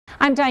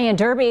I'm Diane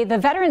Derby. The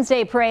Veterans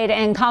Day Parade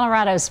in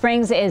Colorado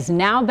Springs is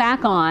now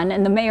back on,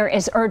 and the mayor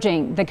is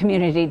urging the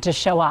community to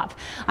show up.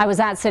 I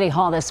was at City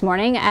Hall this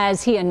morning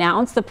as he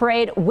announced the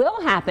parade will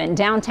happen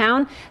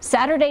downtown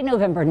Saturday,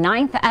 November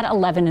 9th at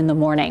 11 in the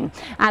morning.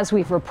 As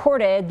we've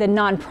reported, the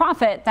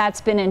nonprofit that's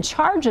been in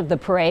charge of the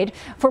parade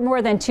for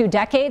more than 2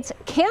 decades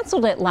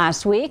canceled it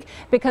last week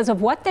because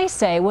of what they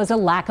say was a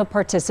lack of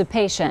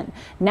participation.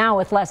 Now,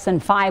 with less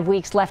than 5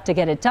 weeks left to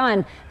get it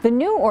done, the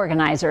new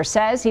organizer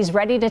says he's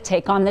ready to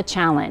take on the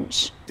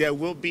challenge. There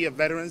will be a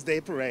Veterans Day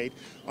Parade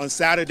on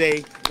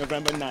Saturday,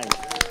 November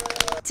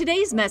 9th.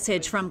 Today's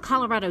message from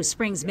Colorado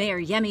Springs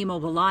Mayor Yemi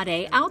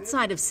Mobolade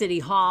outside of City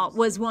Hall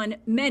was one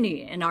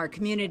many in our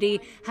community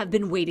have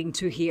been waiting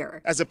to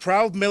hear. As a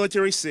proud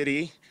military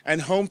city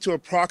and home to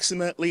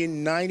approximately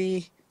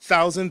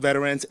 90,000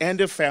 veterans and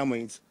their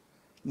families,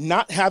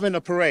 not having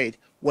a parade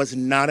was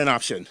not an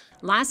option.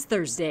 Last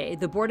Thursday,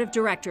 the board of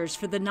directors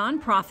for the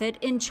nonprofit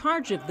in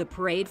charge of the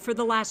parade for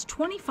the last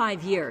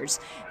 25 years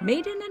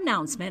made an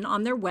announcement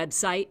on their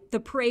website the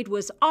parade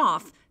was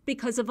off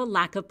because of a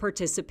lack of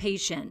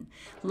participation.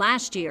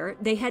 Last year,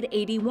 they had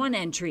 81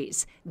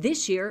 entries.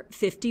 This year,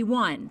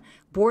 51.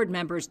 Board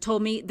members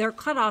told me their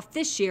cutoff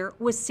this year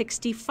was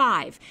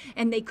 65,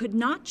 and they could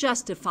not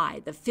justify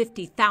the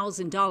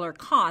 $50,000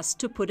 cost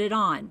to put it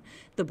on.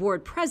 The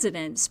board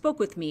president spoke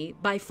with me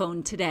by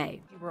phone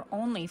today. You were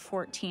only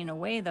 14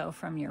 away, though,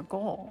 from your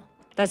goal.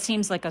 That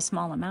seems like a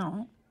small amount.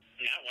 Not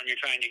when you're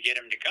trying to get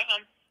them to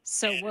come.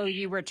 So will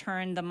you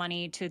return the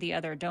money to the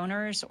other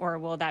donors, or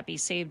will that be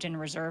saved in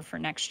reserve for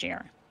next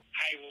year?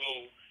 I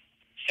will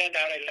send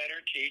out a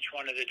letter to each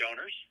one of the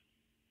donors,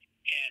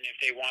 and if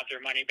they want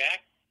their money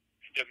back,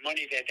 the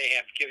money that they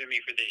have given me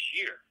for this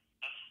year,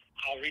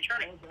 I'll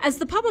return it. As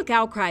the public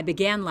outcry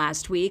began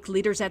last week,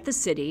 leaders at the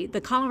city,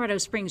 the Colorado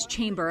Springs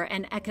Chamber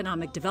and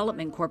Economic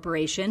Development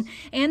Corporation,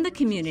 and the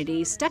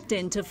community stepped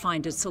in to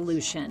find a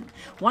solution.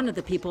 One of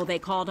the people they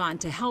called on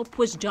to help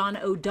was John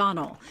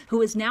O'Donnell,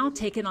 who has now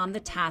taken on the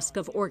task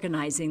of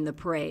organizing the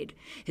parade.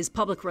 His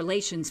public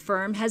relations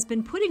firm has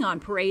been putting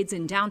on parades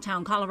in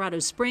downtown Colorado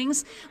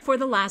Springs for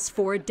the last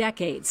 4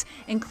 decades,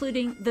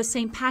 including the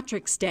St.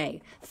 Patrick's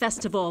Day,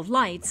 Festival of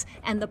Lights,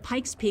 and the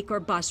Pikes Peak or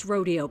Bus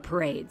Rodeo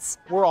parades.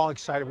 We're all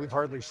excited. We've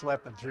hardly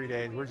slept in 3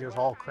 days. We're just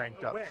all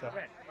cranked up.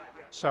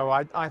 So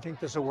I think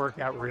this will work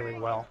out really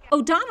well.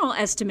 O'Donnell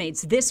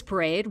estimates this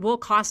parade will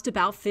cost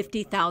about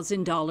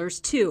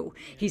 $50,000 too.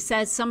 He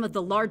says some of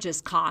the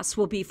largest costs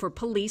will be for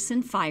police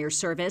and fire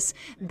service,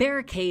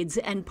 barricades,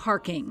 and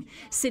parking.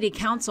 City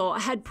Council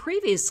had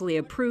previously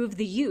approved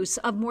the use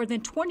of more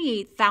than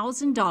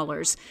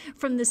 $28,000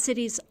 from the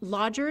city's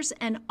Lodgers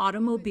and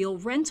Automobile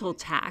Rental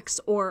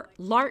Tax, or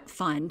LART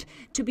fund,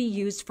 to be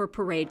used for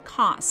parade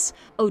costs.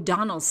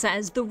 O'Donnell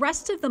says the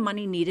rest of the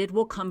money needed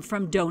will come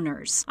from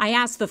donors. I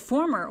asked the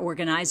former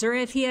organizer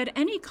if he had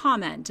any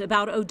comment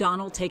about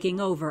O'Donnell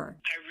taking over.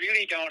 I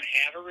really don't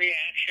have a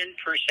reaction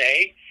per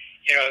se.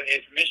 You know,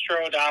 if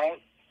Mr. O'Donnell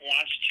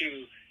wants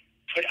to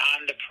put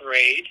on the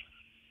parade,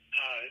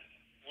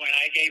 when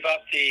I gave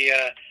up the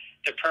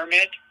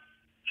permit,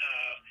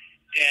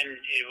 then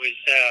it was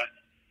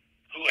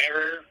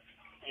whoever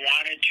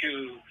wanted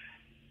to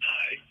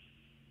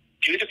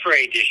do the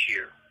parade this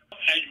year.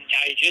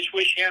 I just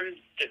wish him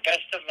the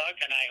best of luck,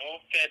 and I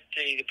hope that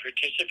the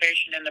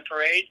participation in the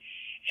parade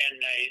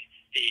and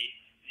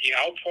the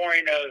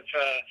outpouring of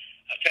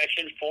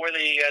affection for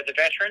the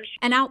veterans.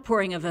 An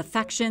outpouring of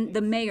affection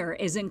the mayor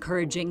is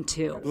encouraging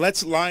too.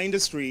 Let's line the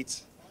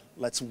streets,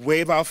 let's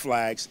wave our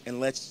flags, and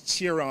let's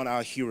cheer on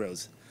our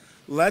heroes.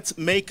 Let's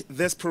make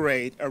this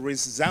parade a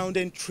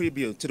resounding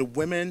tribute to the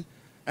women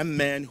and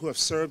men who have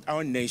served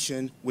our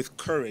nation with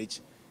courage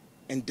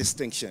and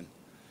distinction.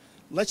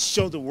 Let's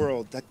show the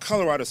world that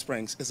Colorado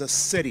Springs is a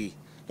city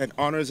that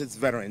honors its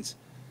veterans,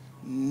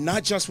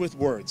 not just with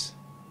words,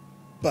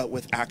 but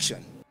with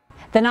action.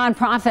 The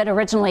nonprofit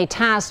originally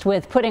tasked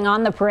with putting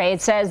on the parade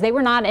says they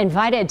were not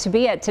invited to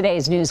be at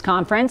today's news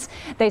conference.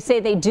 They say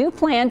they do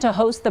plan to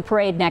host the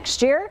parade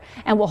next year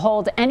and will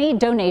hold any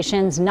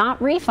donations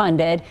not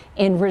refunded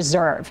in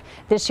reserve.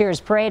 This year's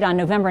parade on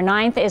November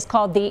 9th is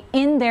called the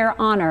In Their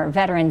Honor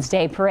Veterans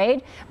Day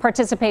Parade.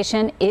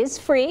 Participation is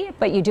free,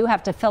 but you do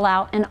have to fill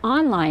out an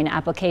online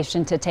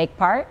application to take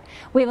part.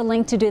 We have a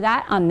link to do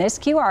that on this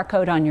QR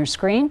code on your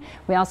screen.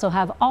 We also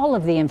have all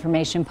of the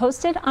information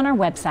posted on our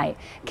website,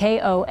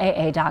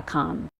 KOAA.com.